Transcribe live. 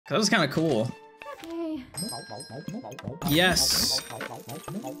That was kind of cool. Okay. Yes.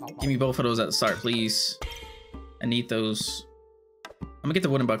 Give me both of those at the start, please. I need those. I'm gonna get the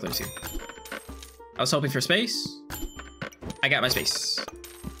wooden buckler too. I was hoping for space. I got my space.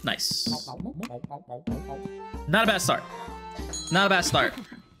 Nice. Not a bad start. Not a bad start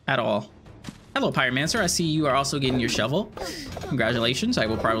at all. Hello, Pyromancer. I see you are also getting your shovel. Congratulations. I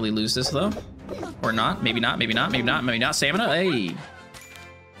will probably lose this though. Or not. Maybe not. Maybe not. Maybe not. Maybe not. Stamina. Hey.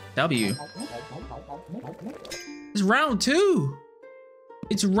 W. It's round 2.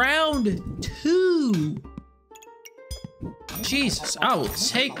 It's round 2. Jesus. I will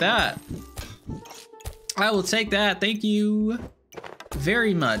take that. I will take that. Thank you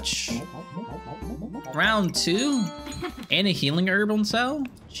very much. Round 2? And a healing herb on sale?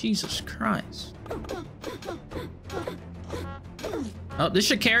 Jesus Christ. Oh, this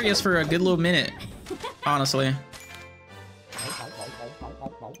should carry us for a good little minute, honestly.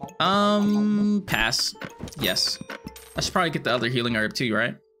 Pass. Yes. I should probably get the other healing herb too,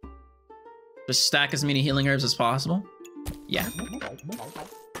 right? Just stack as many healing herbs as possible. Yeah.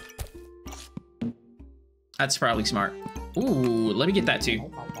 That's probably smart. Ooh, let me get that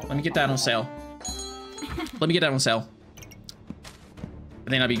too. Let me get that on sale. Let me get that on sale. I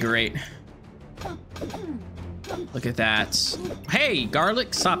think that'd be great. Look at that. Hey,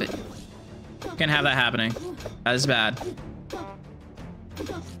 garlic, stop it. Can't have that happening. That is bad.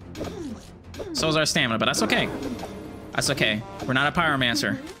 So is our stamina, but that's okay. That's okay. We're not a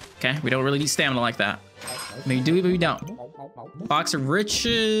pyromancer. Okay? We don't really need stamina like that. Maybe do, maybe we don't. Box of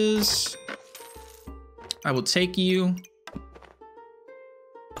riches. I will take you.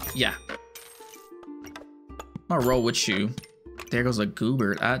 Yeah. I'm gonna roll with you. There goes a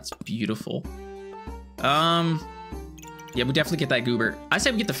goober. That's beautiful. Yeah, we definitely get that goober. I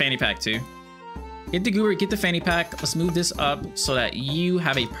say we get the fanny pack too. Get the goober, get the fanny pack. Let's move this up so that you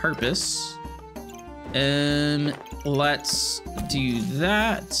have a purpose. Let's do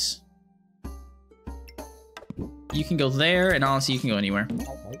that. You can go there, and honestly, you can go anywhere.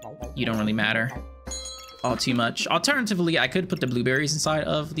 You don't really matter all too much. Alternatively, I could put the blueberries inside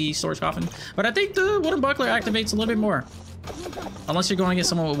of the storage coffin, but I think the wooden buckler activates a little bit more. Unless you're going to get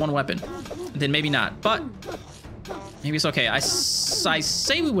someone with one weapon. Then maybe not, but maybe it's okay. I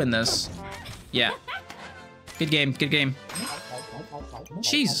say we win this. Yeah. Good game, good game.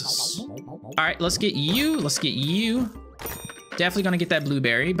 Jesus. All right, let's get you. Let's get you. Definitely gonna get that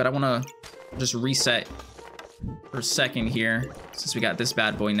blueberry, but I wanna just reset for a second here since we got this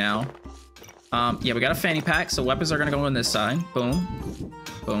bad boy now. Yeah, we got a fanny pack, so weapons are gonna go on this side. Boom,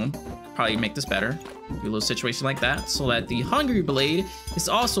 boom. Probably make this better. Do a little situation like that so that the hungry blade is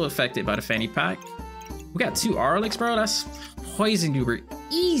also affected by the fanny pack. We got 2 Arlix, bro. That's poison goober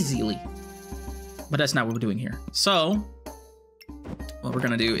easily. But that's not what we're doing here. So what we're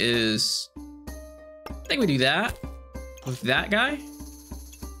gonna do is, I think we do that with that guy.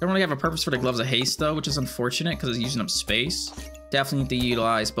 Don't really have a purpose for the gloves of haste though, which is unfortunate because it's using up space. Definitely need to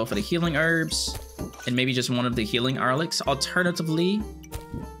utilize both of the healing herbs and maybe just one of the healing Arlix. Alternatively,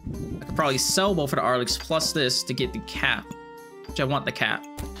 I could probably sell both of the Arlix plus this to get the cap, which I want the cap.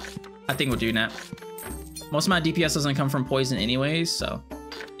 I think we'll do that. Most of my DPS doesn't come from poison anyways, so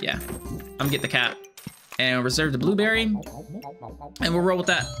yeah. I'm gonna get the cap and reserve the blueberry and we'll roll with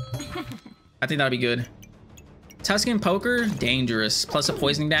that. I think that'll be good. Tuscan poker, dangerous. Plus a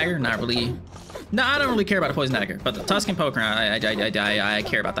poisoning dagger, not really. No, I don't really care about the poison dagger, but the Tuscan poker, I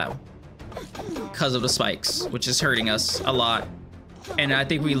care about that one. Because of the spikes, which is hurting us a lot. And I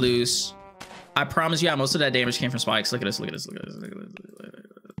think we lose. I promise you, most of that damage came from spikes. Look at this, look at this, look at this, look at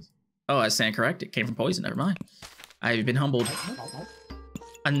this. Oh, I stand correct. It came from poison, never mind. I've been humbled.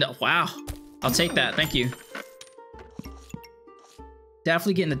 No, wow. I'll take that, thank you.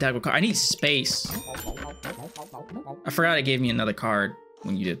 Definitely getting the dagger card. I need space. I forgot it gave me another card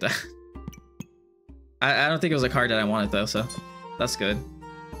when you did that. I don't think it was a card that I wanted though, so that's good.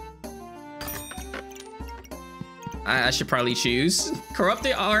 I should probably choose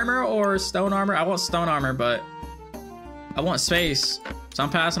corrupted armor or stone armor. I want stone armor, but I want space, so I'm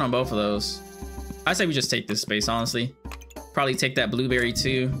passing on both of those. I say we just take this space, honestly. Probably take that blueberry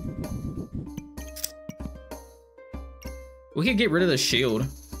too. We could get rid of the shield,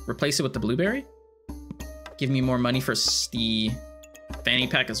 replace it with the blueberry. Give me more money for the fanny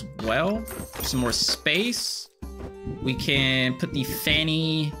pack as well. Some more space. We can put the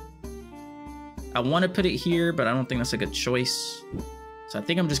fanny. I want to put it here, but I don't think that's a good choice. So I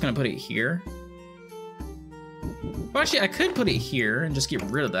think I'm just gonna put it here. Well, actually, I could put it here and just get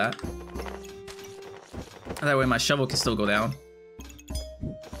rid of that. That way my shovel can still go down.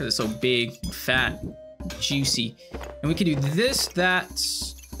 Because it's so big, fat, juicy. And we can do this, that.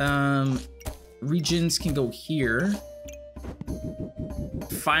 Regions can go here.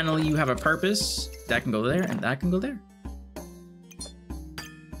 Finally, you have a purpose. That can go there, and that can go there.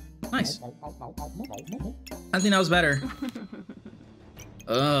 Nice. I think that was better.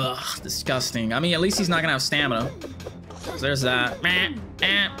 Ugh, disgusting. I mean, at least he's not gonna have stamina. So there's that.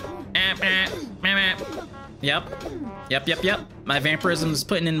 Yep. My vampirism is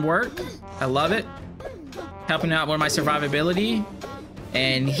putting in work. I love it. Helping out with my survivability.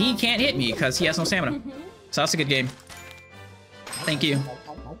 And he can't hit me because he has no stamina. So that's a good game. Thank you.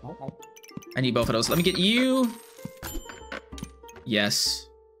 I need both of those. Let me get you. Yes.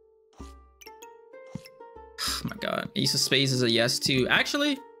 Oh my god. Ace of Spades is a yes too.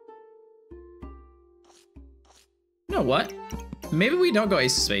 Actually, you know what? Maybe we don't go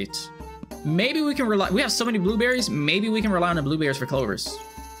Ace of Spades. Maybe we can rely. We have so many blueberries. Maybe we can rely on the blueberries for clovers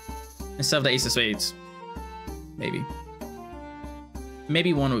instead of the Ace of Spades. Maybe.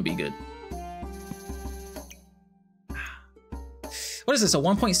 Maybe one would be good. What is this? A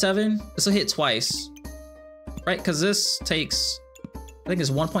 1.7? This will hit twice, right? Because this takes, I think it's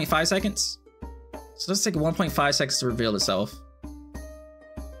 1.5 seconds. So let's take 1.5 seconds to reveal itself.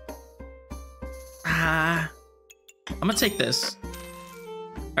 I'm gonna take this.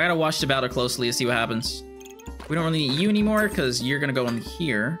 I gotta watch the battle closely to see what happens. We don't really need you anymore because you're gonna go in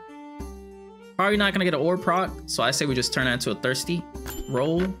here. Probably not gonna get an orb proc, so I say we just turn that into a thirsty.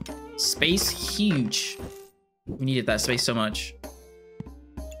 Roll. Space, huge. We needed that space so much.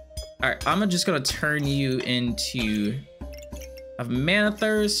 Alright, I'm just gonna turn you into a mana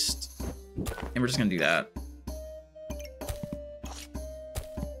thirst. And we're just gonna do that.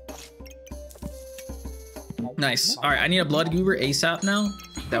 Nice. Alright, I need a blood goober ASAP now.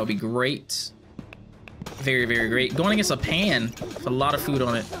 That would be great. Very, very great. Going against a pan with a lot of food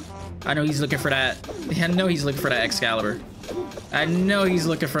on it. I know he's looking for that. I know he's looking for that Excalibur. I know he's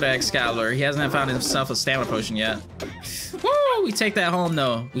looking for that Excalibur. He hasn't found himself a stamina potion yet. Woo! We take that home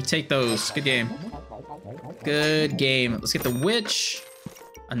though. We take those. Good game. Good game. Let's get the witch.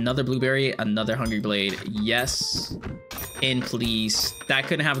 Another blueberry. Another hungry blade. Yes. And please. That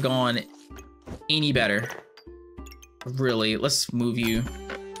couldn't have gone any better. Really. Let's move you.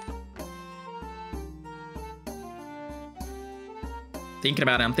 Thinking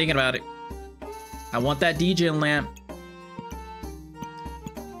about it. I'm thinking about it. I want that DJ lamp.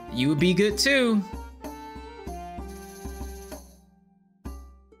 You would be good too.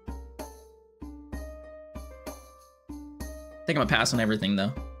 I think I'm gonna pass on everything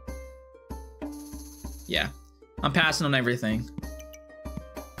though. Yeah, I'm passing on everything.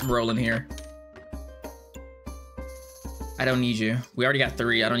 I'm rolling here. I don't need you. We already got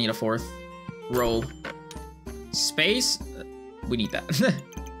 3. I don't need a 4th. Roll. Space? We need that.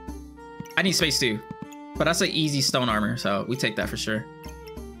 I need space too. But that's an easy stone armor, so we take that for sure.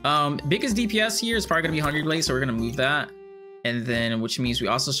 Biggest DPS here is probably gonna be Hungry Blade, so we're gonna move that. And then, which means we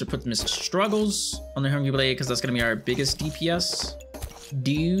also should put the Mr. Struggles on the Hungry Blade, because that's gonna be our biggest DPS.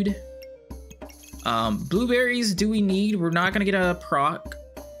 Dude. Blueberries, do we need? We're not gonna get a proc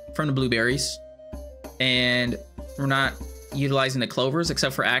from the blueberries. And we're not utilizing the clovers,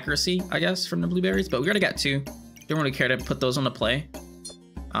 except for accuracy, I guess, from the blueberries. But we already got 2. Don't really care to put those on the play.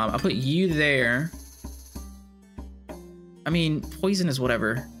 I'll put you there. I mean, poison is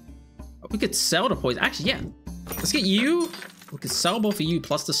whatever. We could sell the poison. Actually, yeah. Let's get you. We could sell both of you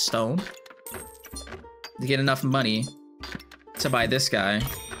plus the stone to get enough money to buy this guy.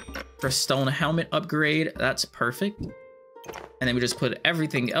 For a stone helmet upgrade, that's perfect. And then we just put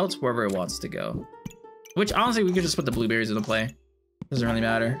everything else wherever it wants to go. Which, honestly, we could just put the blueberries into play. Doesn't really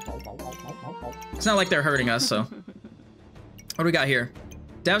matter. It's not like they're hurting us, so. What do we got here?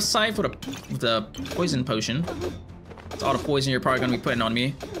 Death Scythe with a poison potion. It's all the poison you're probably gonna be putting on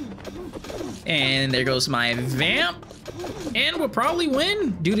me. And there goes my vamp. And we'll probably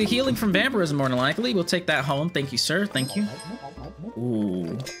win due to healing from vampirism, more than likely. We'll take that home. Thank you, sir. Thank you.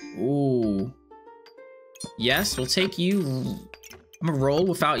 Ooh. Ooh. Yes, we'll take you. I'm gonna roll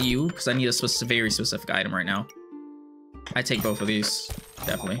without you because I need a very specific item right now. I take both of these.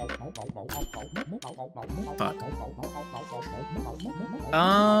 Definitely. Fuck.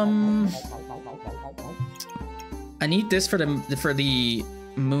 I need this for the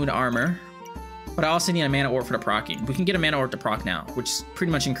moon armor, but I also need a mana orb for the procking. We can get a mana orb to proc now, which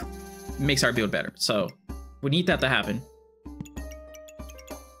pretty much makes our build better. So we need that to happen.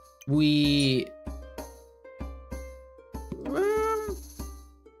 We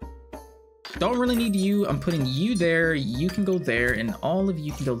don't really need you. I'm putting you there. You can go there, and all of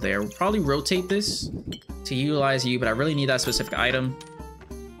you can go there. We'll probably rotate this to utilize you, but I really need that specific item.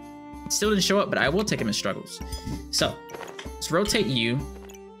 Still didn't show up, but I will take him in struggles. So let's rotate you.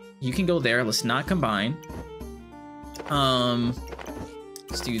 You can go there. Let's not combine.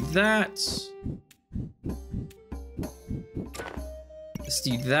 Let's do that. Let's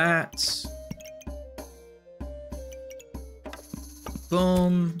do that.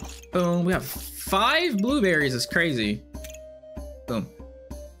 Boom. Boom. We have 5 blueberries. It's crazy. Boom.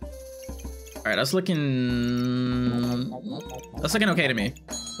 All right, that's looking okay to me.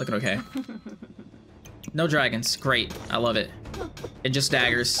 Looking okay. No dragons. Great. I love it. And just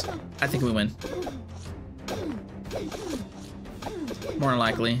daggers. I think we win. More than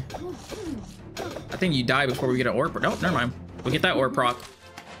likely. I think you die before we get an orb. No, never mind. We get that orb proc.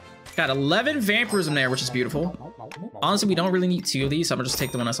 Got 11 vampirism there, which is beautiful. Honestly, we don't really need 2 of these, so I'm gonna just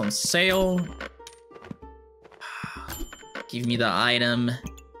take the one that's on sale. Give me the item.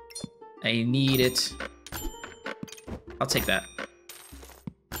 I need it. I'll take that.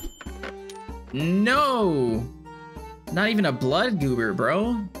 No! Not even a blood goober,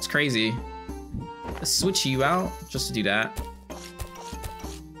 bro. It's crazy. Let's switch you out just to do that.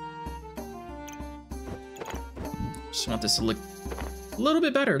 Just want this to look a little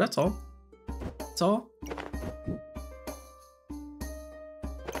bit better, that's all. That's all.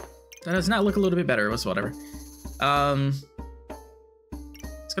 That does not look a little bit better, it's whatever.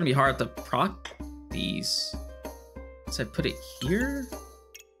 It's gonna be hard to proc these. So I put it here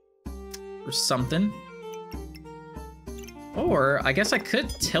or something. Or I guess I could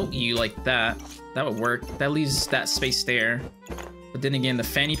tilt you like that. That would work. That leaves that space there. But then again, the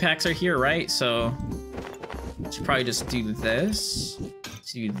fanny packs are here, right? So I should probably just do this.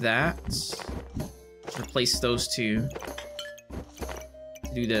 Do that. Just replace those 2.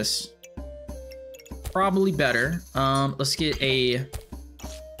 Do this. Probably better. Let's get a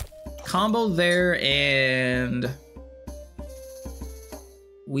combo there and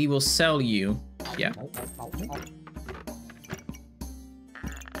we will sell you. Yeah.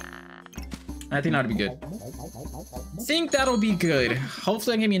 I think that'll be good. I think that'll be good.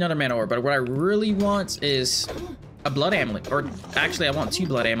 Hopefully, give me another mana orb. But what I really want is a blood amulet. Or actually, I want 2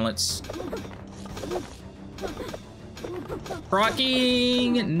 blood amulets.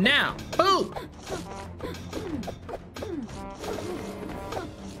 Rocking now. Boom.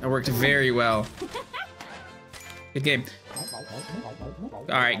 That worked very well. Good game.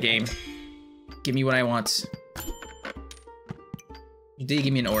 All right, game. Give me what I want. You did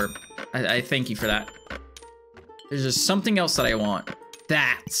give me an orb. I thank you for that. There's just something else that I want.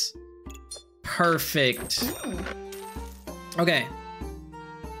 That's perfect. Okay.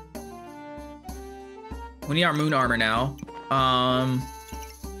 We need our moon armor now. I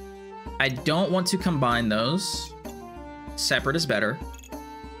don't want to combine those. Separate is better.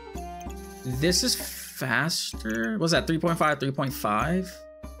 This is faster. What's that? 3.5, 3.5?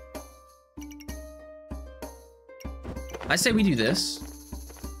 I say we do this.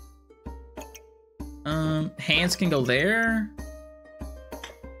 Hands can go there.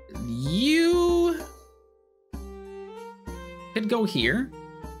 You could go here.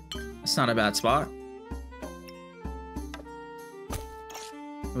 It's not a bad spot.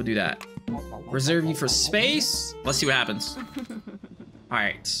 We'll do that. Reserve you for space. Let's see what happens. All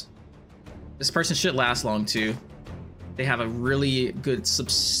right. This person should last long too. They have a really good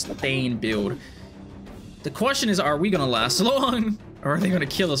sustain build. The question is, are we gonna last long? Or are they gonna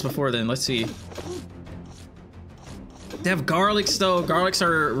kill us before then? Let's see. They have garlics though. Garlics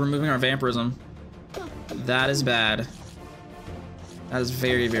are removing our vampirism. That is bad. That is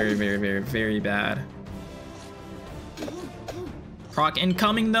very, very, very, very, very bad. Proc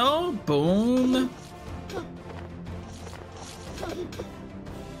incoming though. Boom.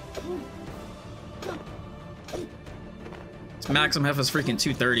 Its maximum health is freaking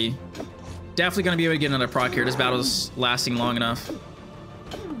 230. Definitely gonna be able to get another proc here. This battle's lasting long enough.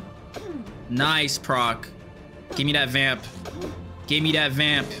 Nice proc. Give me that vamp. Give me that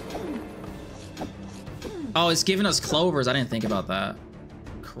vamp. Oh, it's giving us clovers. I didn't think about that.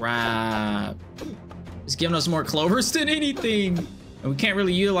 Crap. It's giving us more clovers than anything. And we can't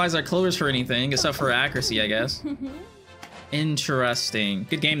really utilize our clovers for anything except for accuracy, I guess. Interesting.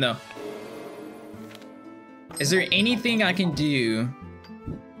 Good game, though. Is there anything I can do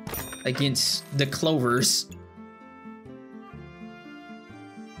against the clovers?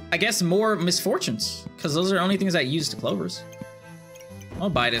 I guess more misfortunes, because those are the only things I use to clovers. I'll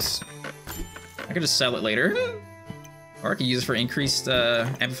buy this. I could just sell it later. Or I could use it for increased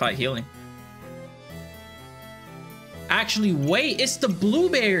amplified healing. Actually, wait, it's the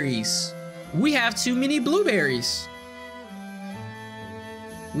blueberries. We have too many blueberries.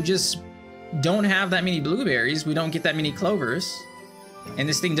 We just don't have that many blueberries. We don't get that many clovers. And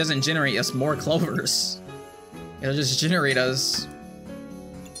this thing doesn't generate us more clovers. It'll just generate us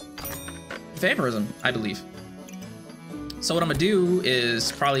vampirism, I believe. So what I'm gonna do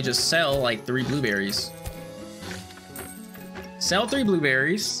is probably just sell like 3 blueberries. Sell 3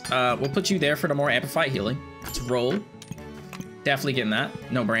 blueberries. We'll put you there for the more amplified healing. Let's roll. Definitely getting that.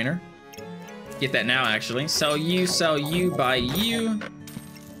 No brainer. Get that now, actually. Sell you, buy you.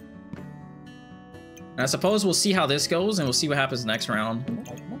 And I suppose we'll see how this goes, and we'll see what happens next round.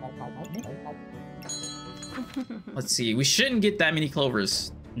 Let's see. We shouldn't get that many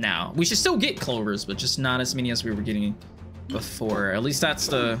clovers now. We should still get clovers, but just not as many as we were getting before. At least that's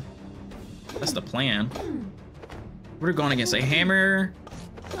the plan. We're going against a hammer.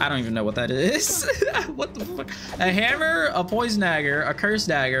 I don't even know what that is. What the fuck? A hammer, a poison dagger, a curse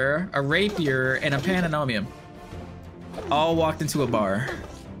dagger, a rapier, and a pandemonium. All walked into a bar.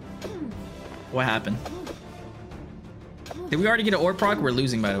 What happened? Did we already get an orb proc? We're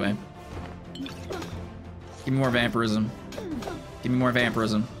losing, by the way. Give me more vampirism. Give me more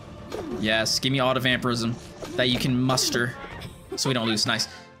vampirism. Yes, give me all the vampirism that you can muster so we don't lose. Nice.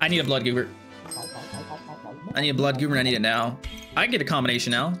 I need a blood goober. I need a blood goober and I need it now. I can get a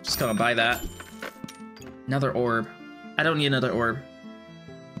combination now. Just gonna buy that. Another orb. I don't need another orb.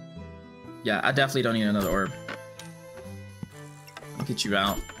 Yeah, I definitely don't need another orb. I'll get you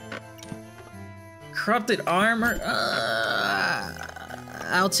out. Corrupted armor.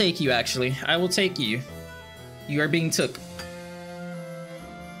 I'll take you, actually. I will take you. You are being took.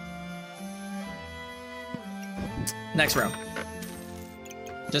 Next round.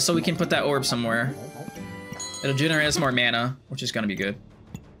 Just so we can put that orb somewhere. It'll generate us more mana, which is gonna be good.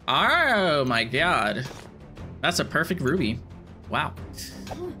 Oh my god. That's a perfect ruby. Wow.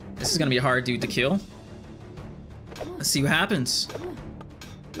 This is gonna be a hard dude to kill. Let's see what happens.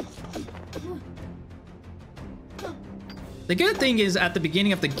 The good thing is at the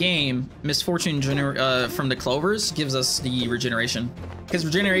beginning of the game, Misfortune from the clovers gives us the regeneration. Because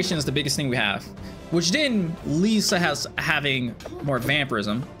regeneration is the biggest thing we have. Which then leads to us having more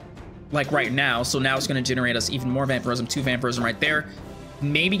vampirism. Like right now, so now it's going to generate us even more vampirism. 2 vampirism right there.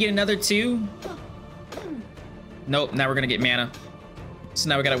 Maybe get another 2. Nope, now we're going to get mana. So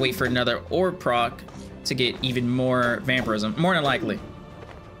now we got to wait for another orb proc to get even more vampirism. More than likely.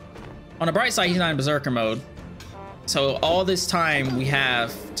 On the bright side, he's not in berserker mode. So all this time we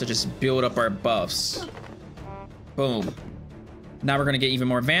have to just build up our buffs. Boom. Now we're going to get even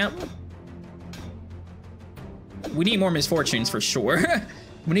more vamp. We need more misfortunes for sure.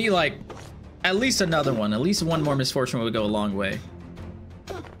 We need like at least another one. At least one more misfortune would go a long way.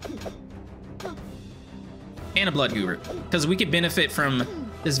 And a blood goober, because we could benefit from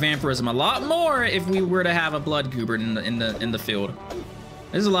this vampirism a lot more if we were to have a blood goober in the field.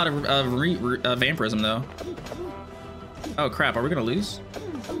 There's a lot of vampirism though. Oh crap! Are we gonna lose?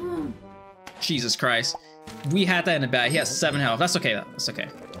 Jesus Christ! We had that in the bag. He has 7 health. That's okay. That's okay.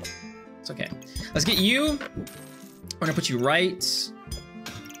 It's okay. Let's get you. We're gonna put you right.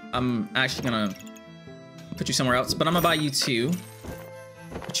 I'm actually gonna put you somewhere else, but I'm gonna buy you 2.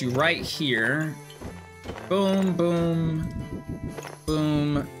 Put you right here. Boom, boom,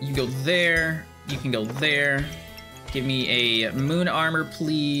 boom. You go there. You can go there. Give me a moon armor,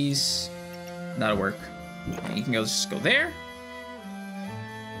 please. That'll work. You can just go there.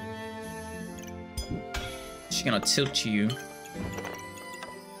 She's gonna tilt you.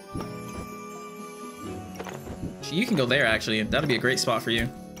 You can go there, actually. That'll be a great spot for you.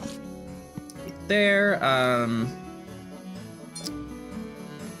 There.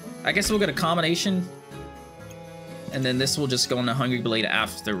 I guess we'll get a combination. And then this will just go on the Hungry Blade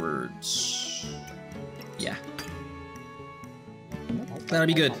afterwards. Yeah. That'll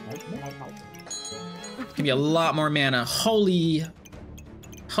be good. Gonna be a lot more mana. Holy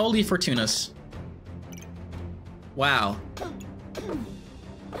Fortunas. Wow.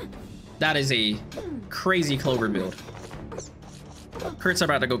 That is a crazy clover build. Kurt's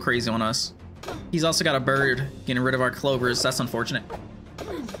about to go crazy on us. He's also got a bird getting rid of our clovers. That's unfortunate.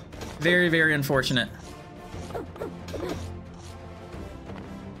 Very, very unfortunate.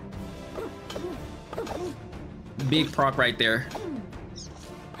 Big proc right there.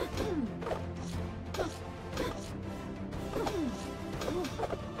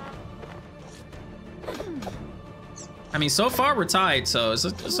 I mean, so far we're tied, so it's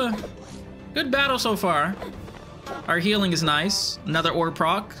a good battle so far. Our healing is nice. Another orb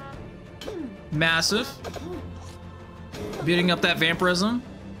proc. Massive. Building up that vampirism.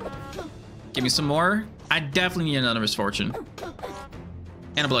 Give me some more. I definitely need another misfortune.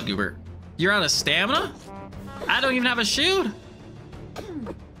 And a blood goober. You're out of stamina? I don't even have a shield.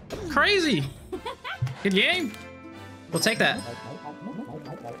 Crazy. Good game. We'll take that.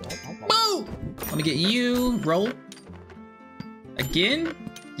 Woo! Let me get you. Roll. Again?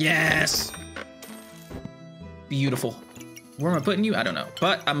 Yes. Beautiful. Where am I putting you? I don't know.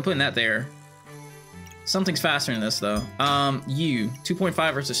 But I'm putting that there. Something's faster than this, though. You.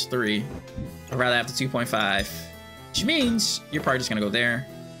 2.5 versus 3. I'd rather have the 2.5. Which means you're probably just going to go there.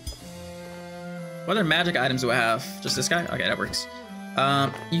 What other magic items do I have? Just this guy? Okay, that works.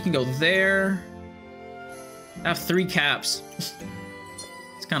 You can go there. I have 3 caps.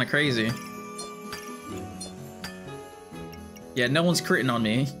 It's kind of crazy. Yeah, no one's critting on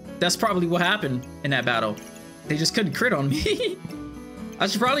me. That's probably what happened in that battle. They just couldn't crit on me. I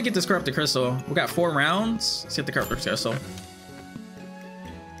should probably get this corrupted crystal. We got 4 rounds. Let's get the corrupted crystal.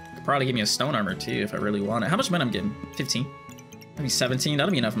 Could probably give me a stone armor too if I really want it. How much money I'm getting? 15. Maybe 17.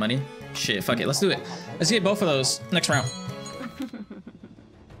 That'll be enough money. Shit, fuck it. Let's do it. Let's get both of those next round.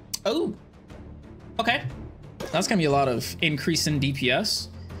 Oh. Okay. That's gonna be a lot of increase in DPS.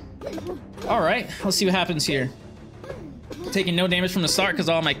 All right. Let's see what happens here. Taking no damage from the start because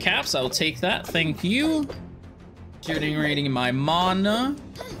all my caps. I will take that. Thank you. Generating my mana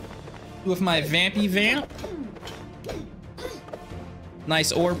with my Vampy Vamp.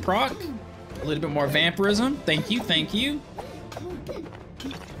 Nice orb proc. A little bit more vampirism. Thank you, thank you.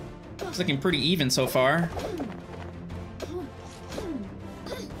 It's looking pretty even so far.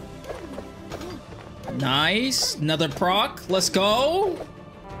 Nice. Another proc. Let's go.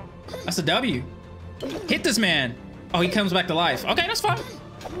 That's a W. Hit this man. Oh, he comes back to life. Okay, that's fine.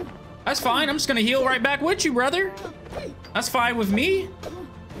 That's fine. I'm just gonna heal right back with you, brother. That's fine with me.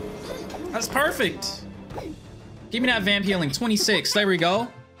 That's perfect. Give me that vamp healing. 26. There we go.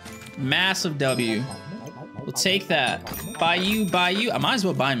 Massive W. We'll take that. Buy you, buy you. I might as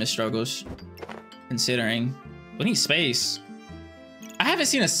well buy Miss Struggles. Considering. We need space. I haven't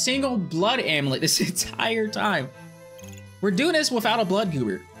seen a single blood amulet this entire time. We're doing this without a blood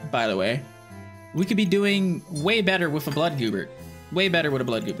goober, by the way. We could be doing way better with a blood goober. Way better with a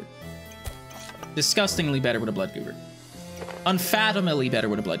blood goober. Disgustingly better with a blood goober. Unfathomably better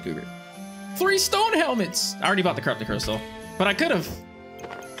with a blood goober. 3 stone helmets! I already bought the corrupted crystal. But I could have.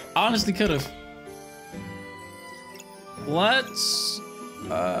 Honestly could have. Let's...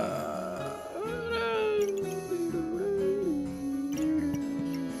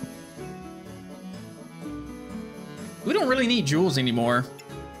 we don't really need jewels anymore.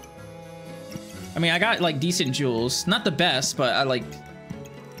 I mean, I got like decent jewels. Not the best, but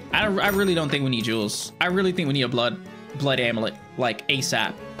I really don't think we need jewels. I really think we need a blood amulet, like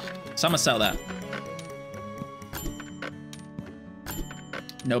ASAP. So I'm gonna sell that.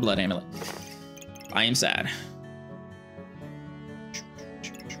 No blood amulet. I am sad.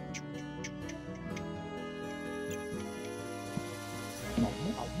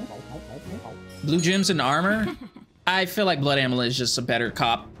 Blue gems and armor. I feel like blood amulet is just a better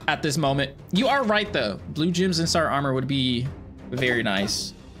cop at this moment. You are right though. Blue gems and star armor would be very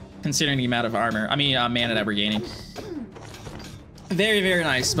nice, considering the amount of armor. I mean, mana that we're gaining. Very, very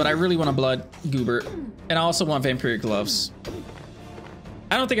nice. But I really want a blood goober, and I also want vampiric gloves.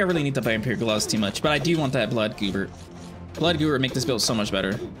 I don't think I really need the vampiric gloves too much, but I do want that blood goober. Blood goober would make this build so much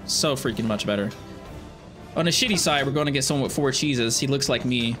better, so freaking much better. On the shitty side, we're going to get someone with 4 cheeses. He looks like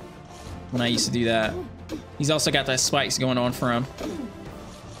me when I used to do that. He's also got that spikes going on for him.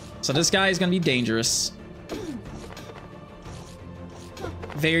 So this guy is going to be dangerous.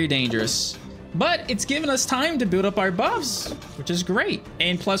 Very dangerous. But it's given us time to build up our buffs, which is great.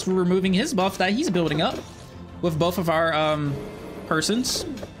 And plus we're removing his buff that he's building up with both of our persons,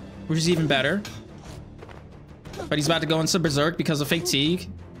 which is even better. But he's about to go into berserk because of fatigue.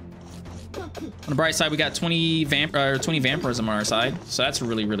 On the bright side, we got 20 vampirism on our side, so that's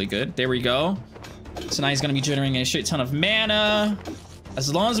really, really good. There we go. So now he's gonna be generating a shit ton of mana.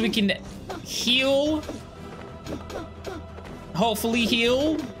 As long as we can heal, hopefully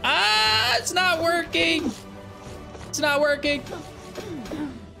heal. Ah, it's not working. It's not working.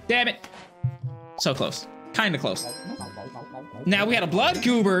 Damn it. So close. Kind of close. Now we had a blood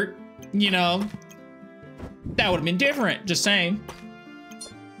goober, you know, that would have been different. Just saying.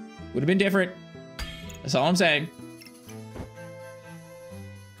 Would have been different. That's all I'm saying.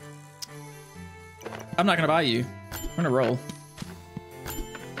 I'm not gonna buy you. I'm gonna roll.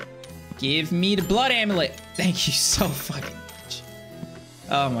 Give me the blood amulet. Thank you so fucking much.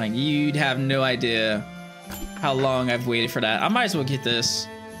 Oh my, you'd have no idea how long I've waited for that. I might as well get this.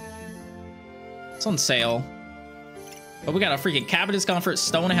 It's on sale. But we got a freaking cap of discomfort,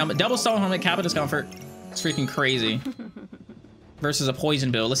 stone helmet, double stone helmet, cap of discomfort. It's freaking crazy. Versus a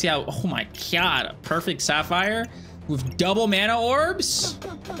poison build. Let's see how, oh my god, a perfect sapphire with double mana orbs.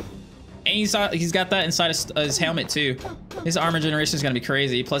 And he's got that inside his helmet too. His armor generation is gonna be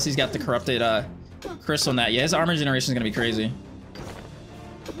crazy. Plus he's got the corrupted crystal in that. Yeah, his armor generation is gonna be crazy.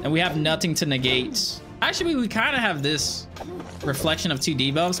 And we have nothing to negate Actually, we kind of have this reflection of 2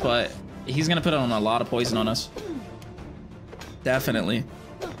 debuffs, but he's gonna put on a lot of poison on us. Definitely.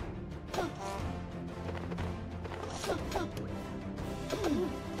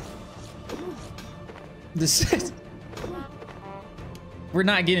 This is... We're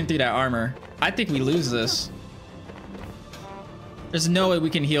not getting through that armor. I think we lose this. There's no way we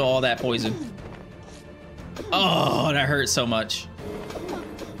can heal all that poison. Oh, that hurts so much.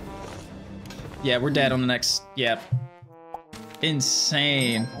 Yeah, we're dead on the next... Yep.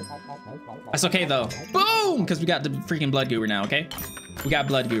 Insane. That's okay, though. Boom! Because we got the freaking blood goober now, okay? We got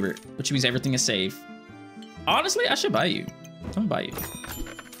blood goober, which means everything is safe. Honestly, I should buy you. I'm gonna buy you.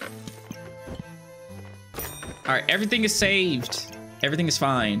 All right, everything is saved. Everything is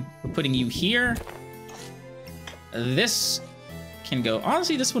fine. We're putting you here. This can go.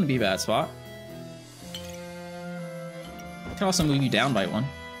 Honestly, this wouldn't be a bad spot. I could also move you down by 1.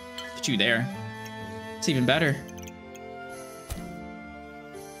 Put you there. It's even better.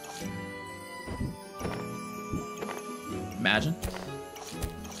 Imagine.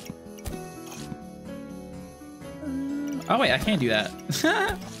 Oh wait, I can't do that.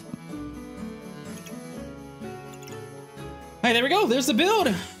 Hey, there we go. There's the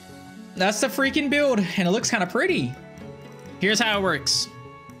build. That's the freaking build, and it looks kind of pretty. Here's how it works.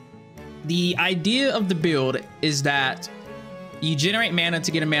 The idea of the build is that you generate mana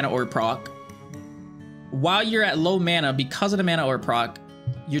to get a mana orb proc. While you're at low mana, because of the mana orb proc,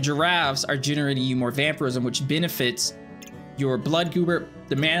 your giraffes are generating you more vampirism, which benefits your blood goober,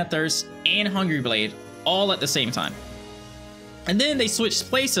 the mana thirst, and hungry blade all at the same time. And then they switch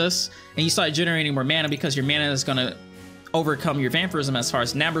places, and you start generating more mana because your mana is gonna overcome your vampirism as far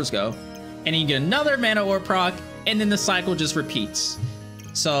as numbers go, and then you get another mana orb proc, and then the cycle just repeats.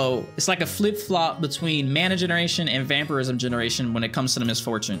 So it's like a flip-flop between mana generation and vampirism generation when it comes to the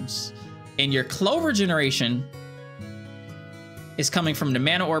misfortunes. And your clover generation is coming from the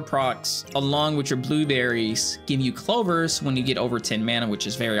mana orb procs, along with your blueberries giving you clovers when you get over 10 mana, which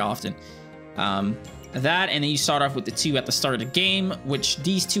is very often. That, and then you start off with the 2 at the start of the game, which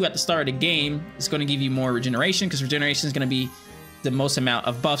these 2 at the start of the game is going to give you more regeneration, because regeneration is going to be the most amount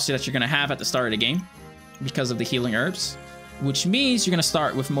of buffs that you're going to have at the start of the game because of the healing herbs, which means you're going to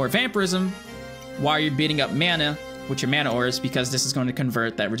start with more vampirism while you're beating up mana with your mana orbs, because this is going to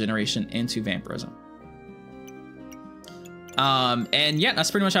convert that regeneration into vampirism. And yeah,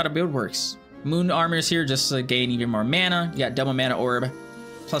 that's pretty much how the build works. Moon armor is here just to gain even more mana. You got double mana orb,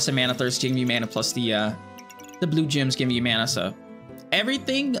 plus the mana thirst giving you mana, plus the blue gems giving you mana, so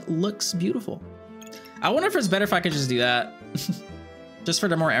everything looks beautiful. I wonder if it's better if I could just do that. Just for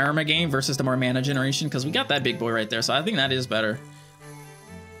the more armor gain versus the more mana generation, because we got that big boy right there, so I think that is better.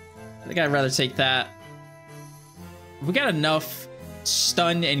 I think I'd rather take that. If we got enough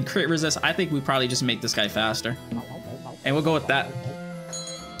stun and crit resist, I think we probably just make this guy faster. And we'll go with that.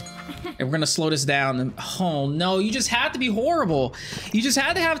 And we're gonna slow this down. Oh no, you just had to be horrible. You just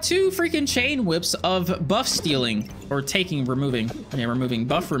had to have 2 freaking chain whips of buff stealing. Or removing. Yeah, removing,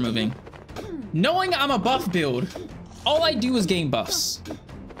 buff removing. Knowing I'm a buff build, all I do is gain buffs.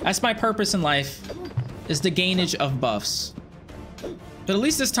 That's my purpose in life, is the gainage of buffs. But at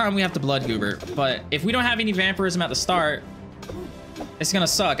least this time we have the blood goober. But if we don't have any vampirism at the start, it's gonna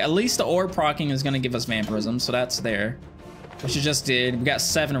suck. At least the orb procking is gonna give us vampirism, so that's there. Which you just did. We got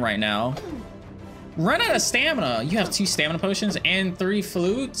 7 right now. Run out of stamina. You have 2 stamina potions and 3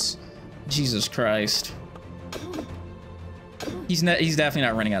 flutes. Jesus Christ. He's definitely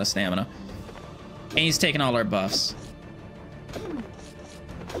not running out of stamina. And he's taking all our buffs,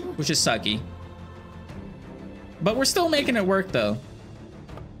 which is sucky. But we're still making it work though.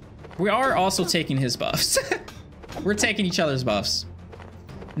 We are also taking his buffs. We're taking each other's buffs.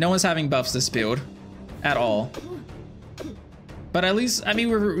 No one's having buffs this build at all. But at least, I mean,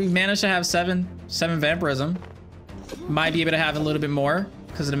 we managed to have 7 vampirism. Might be able to have a little bit more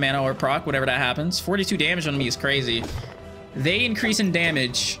because of the mana or proc, whatever that happens. 42 damage on me is crazy. They increase in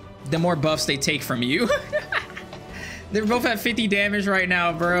damage the more buffs they take from you. They're both at 50 damage right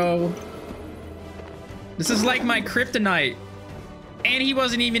now, bro. This is like my kryptonite. And he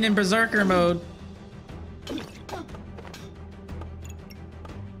wasn't even in berserker mode.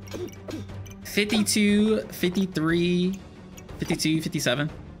 $52, 53, 52, 57.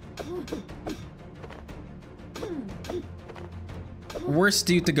 Worst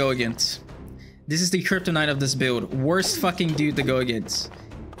dude to go against. This is the kryptonite of this build. Worst fucking dude to go against.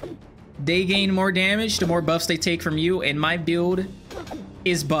 They gain more damage the more buffs they take from you, and my build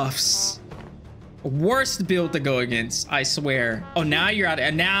is buffs. Worst build to go against, I swear. Oh, now you're out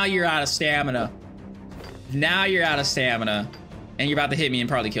of stamina. Now you're out of stamina. And you're about to hit me and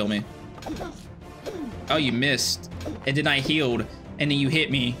probably kill me. Oh, you missed. And then I healed. And then you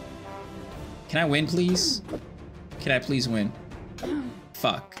hit me. Can I win, please? Can I please win?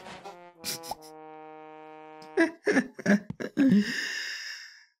 Fuck.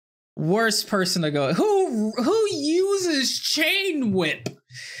 Worst person to go. Who uses chain whip?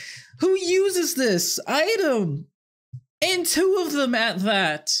 Who uses this item? And 2 of them at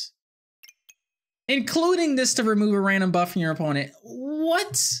that. Including this to remove a random buff from your opponent.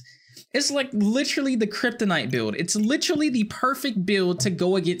 What? It's like literally the kryptonite build. It's literally the perfect build to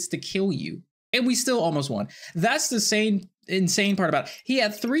go against to kill you. And we still almost won. That's the same insane part about it. He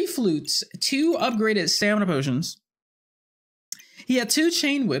had 3 flutes, 2 upgraded stamina potions. He had 2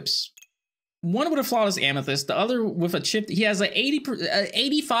 chain whips. 1 with a flawless amethyst, the other with a chip. He has an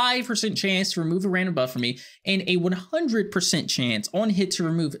 85% chance to remove a random buff from me, and a 100% chance on hit to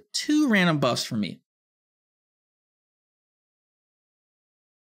remove 2 random buffs from me.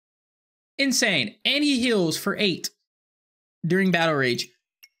 Insane. And he heals for 8 during battle rage.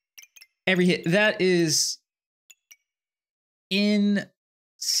 Every hit. That is insane.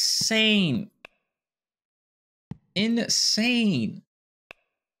 Insane.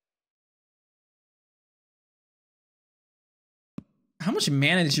 How much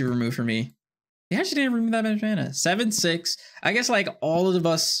mana did you remove from me? He actually didn't remove that much mana. 7, 6. I guess like all of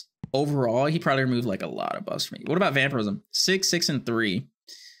us overall, he probably removed like a lot of buffs from me. What about vampirism? 6, 6, and 3.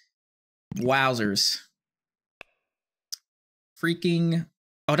 Wowzers. Freaking.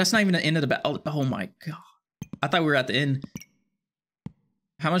 Oh, that's not even the end of the battle. Oh my god. I thought we were at the end.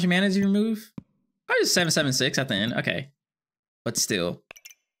 How much mana did you remove? Oh, just 7, 7, 6 at the end. Okay. But still.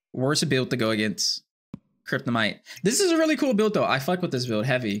 Worst build to go against. Kryptonite. This is a really cool build though. I fuck with this build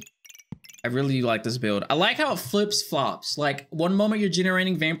heavy. I really like this build. I like how it flips flops. Like one moment you're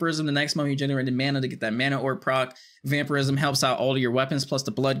generating vampirism, the next moment you're generating mana to get that mana orb proc. Vampirism helps out all of your weapons plus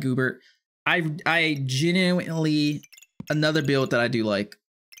the blood goober. I genuinely, another build that I do like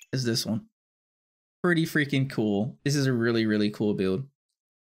is this one. Pretty freaking cool. This is a really, really cool build.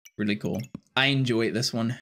 Really cool. I enjoy this one.